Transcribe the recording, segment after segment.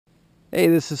Hey,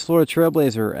 this is Florida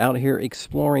Trailblazer out here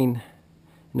exploring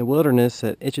in the wilderness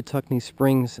at Ichetucknee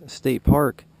Springs State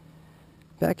Park.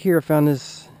 Back here I found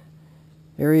this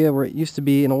area where it used to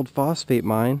be an old phosphate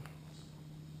mine.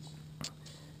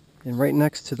 And right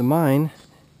next to the mine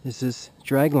is this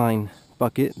dragline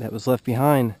bucket that was left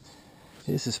behind.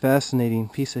 This is a fascinating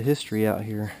piece of history out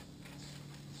here.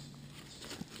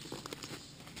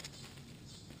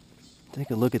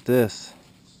 Take a look at this.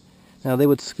 Now they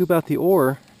would scoop out the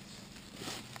ore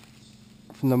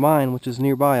from the mine, which is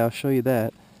nearby. I'll show you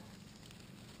that.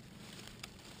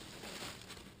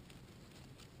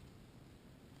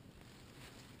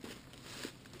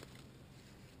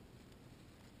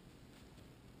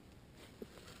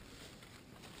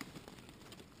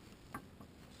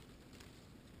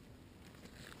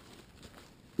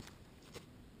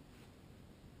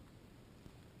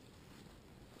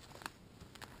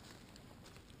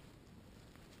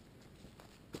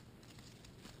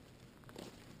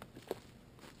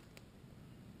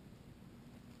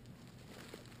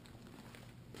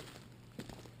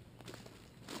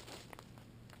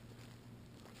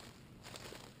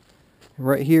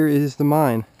 Right here is the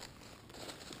mine.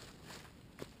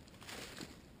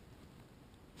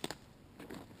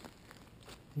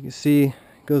 You can see it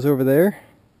goes over there.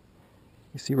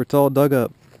 You see where it's all dug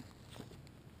up.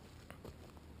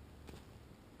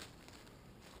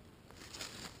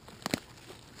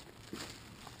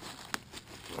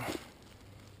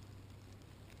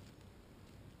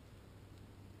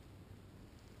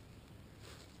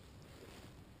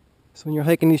 So when you're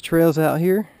hiking these trails out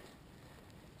here,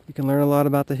 you can learn a lot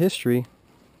about the history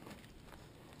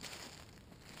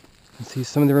and see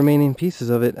some of the remaining pieces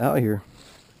of it out here.